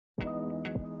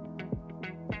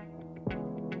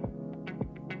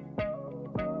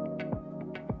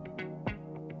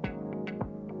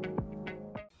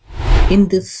In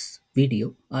this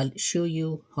video, I'll show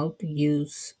you how to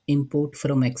use import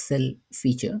from Excel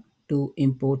feature to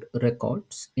import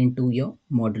records into your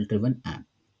model driven app.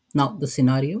 Now, the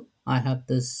scenario, I have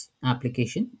this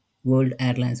application, World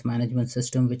Airlines Management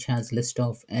System, which has list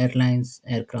of airlines,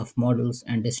 aircraft models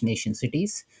and destination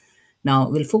cities. Now,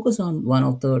 we'll focus on one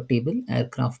of the table,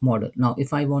 aircraft model. Now,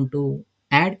 if I want to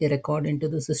add a record into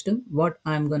the system, what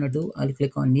I'm going to do, I'll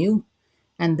click on new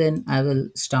and then I will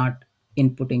start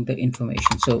inputting the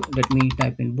information. So let me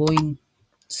type in Boeing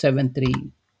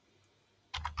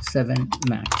 737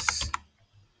 Max,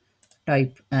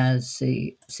 type as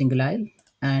a single aisle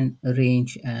and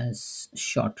range as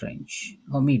short range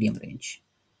or medium range.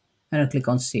 And I'll click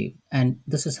on save. And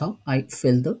this is how I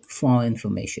fill the form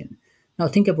information. Now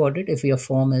think about it, if your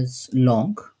form is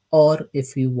long or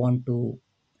if you want to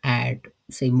add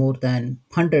say more than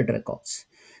 100 records.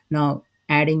 Now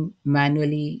adding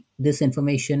manually this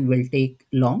information will take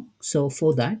long. So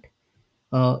for that,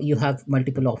 you have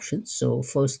multiple options. So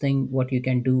first thing what you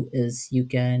can do is you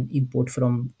can import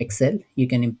from Excel, you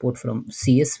can import from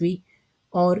CSV,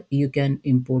 or you can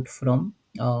import from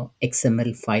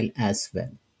XML file as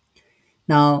well.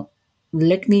 Now,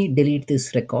 let me delete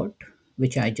this record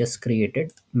which I just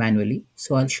created manually.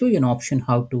 So I'll show you an option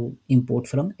how to import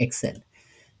from Excel.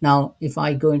 Now, if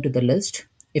I go into the list,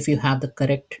 if you have the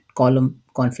correct column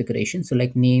configuration, so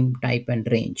like name, type, and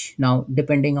range. Now,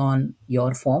 depending on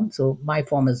your form, so my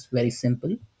form is very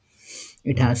simple.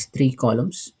 It has three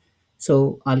columns.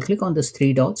 So I'll click on this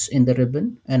three dots in the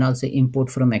ribbon and I'll say import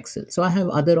from Excel. So I have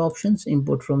other options,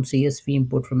 import from CSV,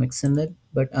 import from XML,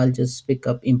 but I'll just pick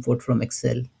up import from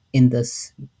Excel in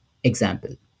this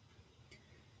example.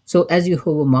 So as you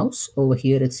hover mouse over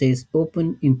here, it says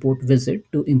open import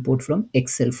visit to import from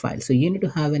Excel file. So you need to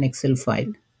have an Excel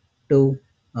file to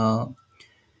uh,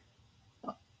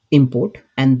 import,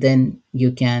 and then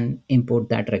you can import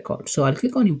that record. So I'll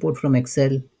click on import from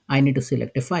Excel. I need to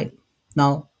select a file.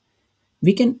 Now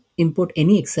we can import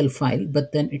any Excel file,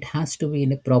 but then it has to be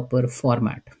in a proper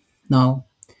format. Now,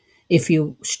 if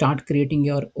you start creating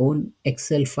your own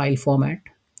Excel file format,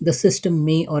 the system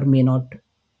may or may not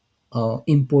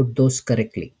import those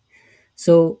correctly.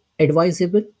 So,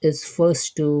 advisable is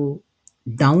first to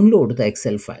download the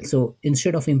Excel file. So,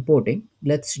 instead of importing,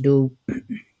 let's do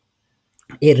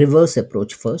a reverse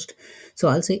approach first. So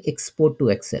I'll say export to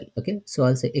Excel. Okay, so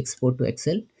I'll say export to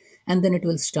Excel, and then it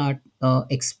will start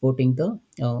exporting the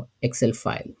Excel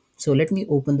file. So let me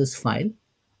open this file.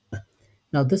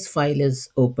 Now this file is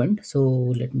opened,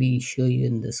 so let me show you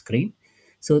in the screen.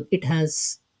 So it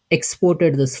has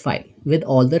exported this file with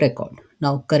all the record.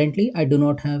 Now currently I do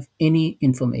not have any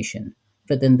information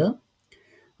within the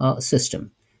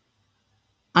system.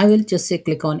 I will just say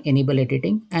click on enable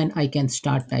editing and I can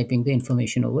start typing the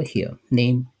information over here,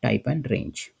 name, type, and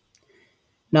range.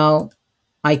 Now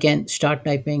I can start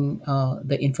typing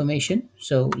the information.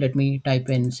 So let me type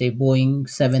in say Boeing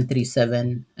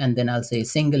 737 and then I'll say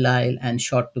single aisle and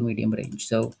short to medium range.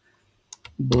 So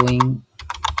Boeing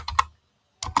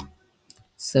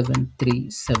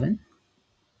 737,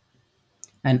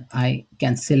 and I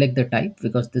can select the type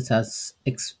because this has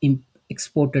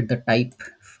exported the type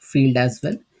field as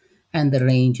well and the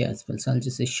range as well. So I'll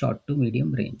just say short to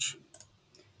medium range.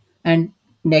 And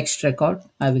next record,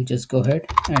 I will just go ahead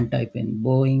and type in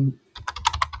Boeing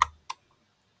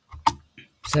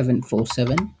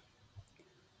 747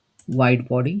 wide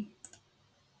body,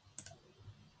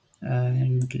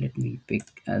 and let me pick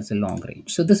as a long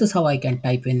range. So this is how I can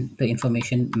type in the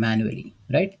information manually,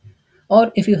 right?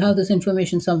 Or if you have this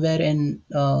information somewhere in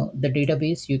the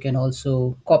database, you can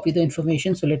also copy the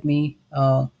information. So let me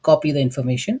copy the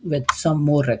information with some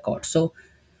more records. So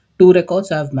two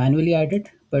records I have manually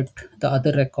added, but the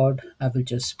other record I will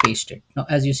just paste it. Now,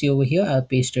 as you see over here, I have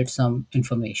pasted some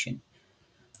information.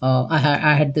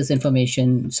 I had this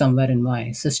information somewhere in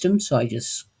my system, so I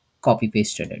just copy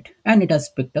pasted it and it has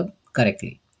picked up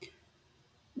correctly.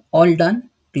 All done,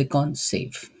 click on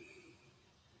save.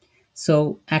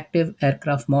 So active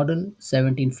aircraft model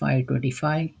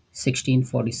 17/5/25,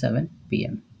 16:47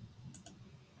 p.m.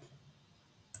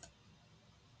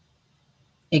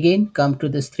 Again, come to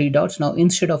this three dots. Now,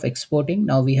 instead of exporting,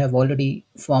 now we have already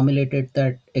formulated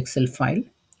that Excel file.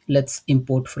 Let's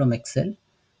import from Excel.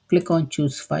 Click on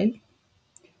choose file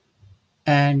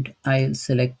and I'll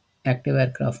select active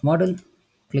aircraft model.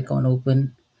 Click on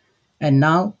open. And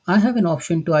now I have an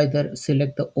option to either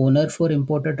select the owner for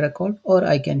imported record or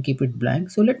I can keep it blank.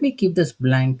 So let me keep this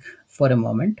blank for a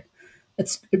moment.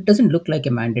 It doesn't look like a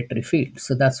mandatory field,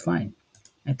 so that's fine.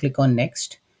 I click on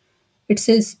next. It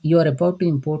says you are about to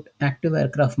import active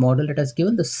aircraft model. It has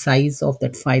given the size of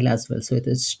that file as well. So it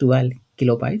is 12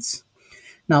 kilobytes.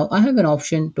 Now I have an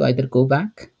option to either go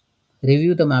back,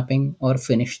 review the mapping, or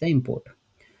finish the import.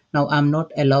 Now I'm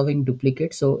not allowing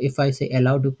duplicate. So if I say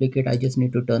allow duplicate, I just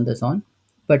need to turn this on.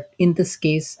 But in this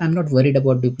case, I'm not worried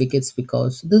about duplicates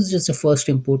because this is just a first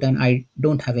input and I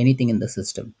don't have anything in the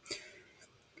system.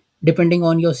 Depending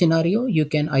on your scenario, you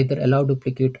can either allow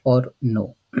duplicate or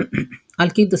no. I'll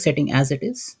keep the setting as it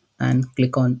is and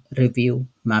click on review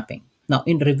mapping. Now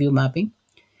in review mapping,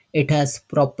 it has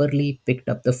properly picked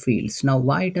up the fields. Now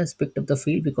why it has picked up the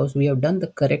field? Because we have done the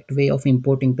correct way of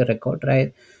importing the record,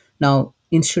 right? Now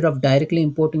instead of directly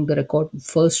importing the record,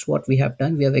 first what we have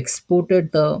done, we have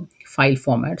exported the file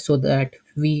format so that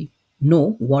we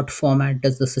know what format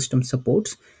does the system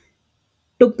supports,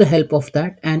 took the help of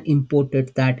that and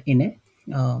imported that in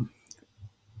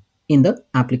the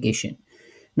application.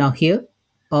 Now here,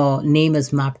 name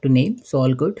is mapped to name, so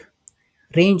all good.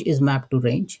 Range is mapped to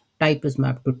range. Type is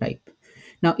mapped to type.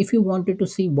 Now, if you wanted to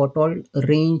see what all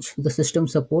range the system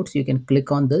supports, you can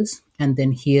click on this, and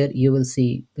then here you will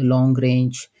see the long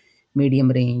range,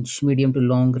 medium to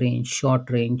long range, short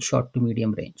to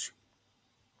medium range.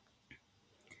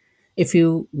 If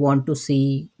you want to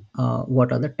see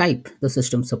what are the type the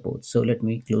system supports, so let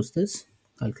me close this.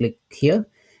 I'll click here,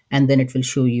 and then it will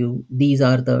show you these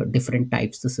are the different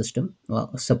types the system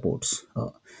supports.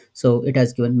 So it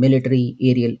has given military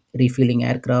aerial refueling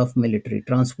aircraft, military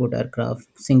transport aircraft,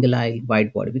 single aisle,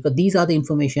 wide body, because these are the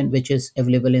information which is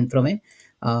available in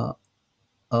uh,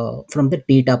 from the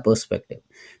data perspective.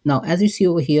 Now, as you see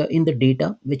over here in the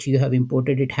data which you have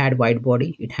imported, it had wide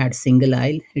body, it had single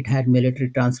aisle, it had military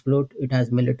transport, it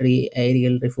has military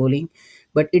aerial refueling,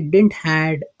 but it didn't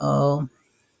had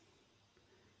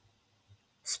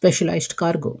specialized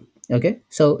cargo. Okay,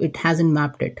 so it hasn't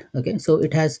mapped it. Okay, so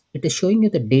it is showing you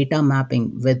the data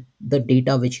mapping with the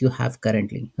data which you have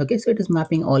currently. Okay, so it is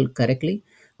mapping all correctly,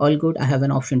 all good. I have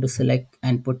an option to select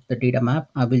and put the data map.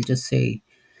 I will just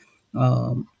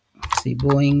um, say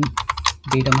Boeing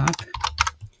data map,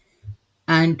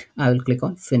 and I will click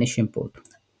on finish import.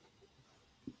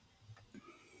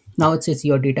 Now it says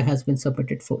your data has been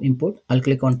submitted for import. I'll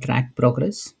click on track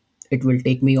progress. It will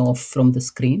take me off from the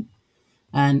screen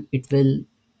and it will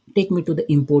take me to the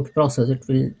import process. It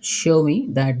will show me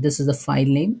that this is the file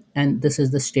name and this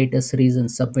is the status reason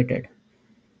submitted.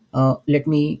 Let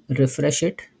me refresh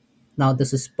it. Now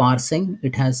this is parsing.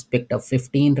 It has picked up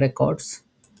 15 records,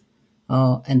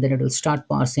 and then it will start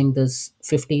parsing this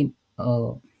 15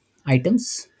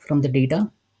 items from the data.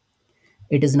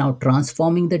 It is now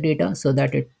transforming the data so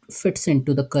that it fits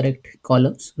into the correct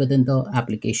columns within the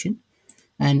application.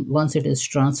 And once it is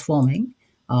transforming,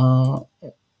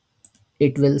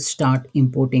 it will start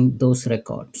importing those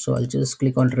records. So I'll just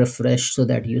click on refresh so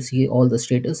that you see all the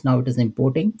status. Now it is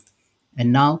importing,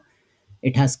 and now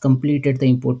it has completed the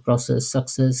import process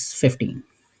success 15.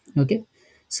 Okay,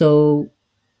 so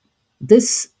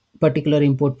this particular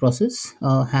import process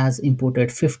has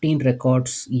imported 15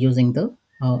 records using the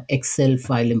Excel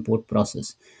file import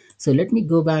process. So let me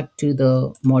go back to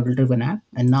the model driven app.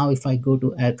 And now if I go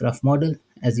to aircraft model,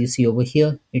 as you see over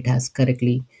here, it has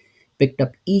correctly picked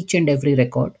up each and every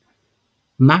record,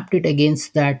 mapped it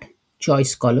against that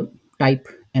choice column, type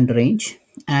and range,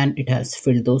 and it has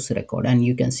filled those record. And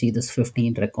you can see this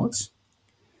 15 records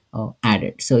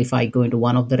added. So if I go into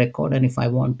one of the record and if I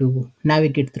want to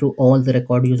navigate through all the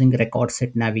record using record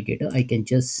set navigator, I can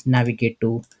just navigate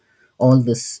to all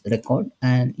this record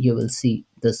and you will see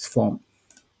this form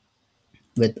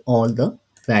with all the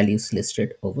values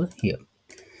listed over here.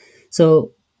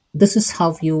 So this is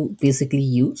how you basically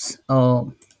use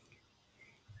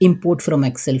import from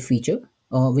Excel feature,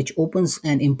 which opens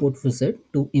an import wizard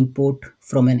to import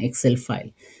from an Excel file.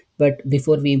 But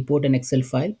before we import an Excel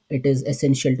file, it is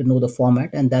essential to know the format,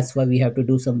 and that's why we have to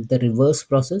do some the reverse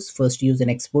process. First, use an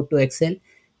export to Excel,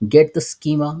 get the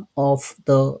schema of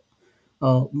the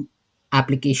uh,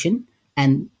 application,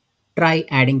 and try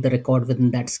adding the record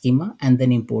within that schema, and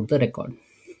then import the record.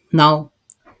 Now,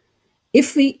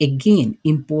 if we again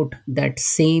import that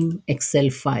same Excel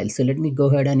file, so let me go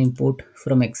ahead and import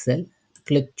from Excel,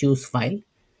 click choose file.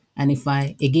 And if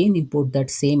I again import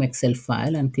that same Excel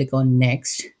file and click on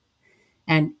next,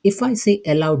 and if I say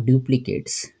allow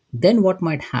duplicates, then what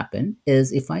might happen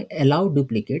is if I allow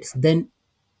duplicates, then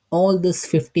all this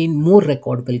 15 more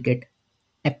record will get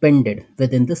appended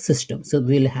within the system. So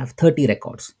we'll have 30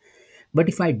 records. But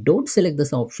if I don't select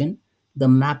this option, the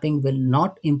mapping will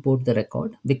not import the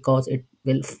record because it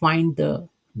will find the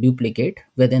duplicate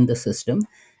within the system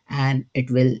and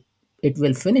it will it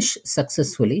will finish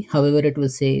successfully. However, it will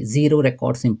say zero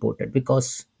records imported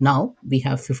because now we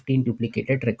have 15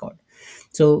 duplicated record.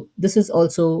 So this is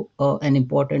also an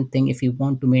important thing if you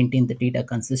want to maintain the data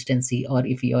consistency, or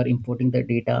if you are importing the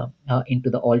data into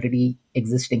the already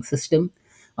existing system.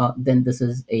 Then this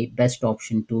is a best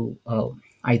option to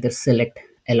either select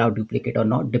allow duplicate or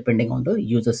not, depending on the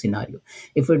user scenario.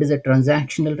 If it is a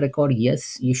transactional record,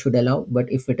 yes, you should allow.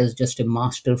 But if it is just a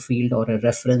master field or a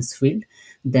reference field,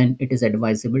 then it is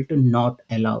advisable to not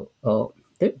allow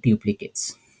the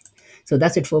duplicates. So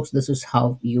that's it, folks. This is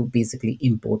how you basically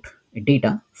import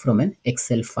data from an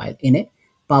Excel file in a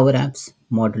Power Apps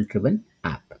model driven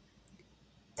app.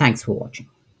 Thanks for watching.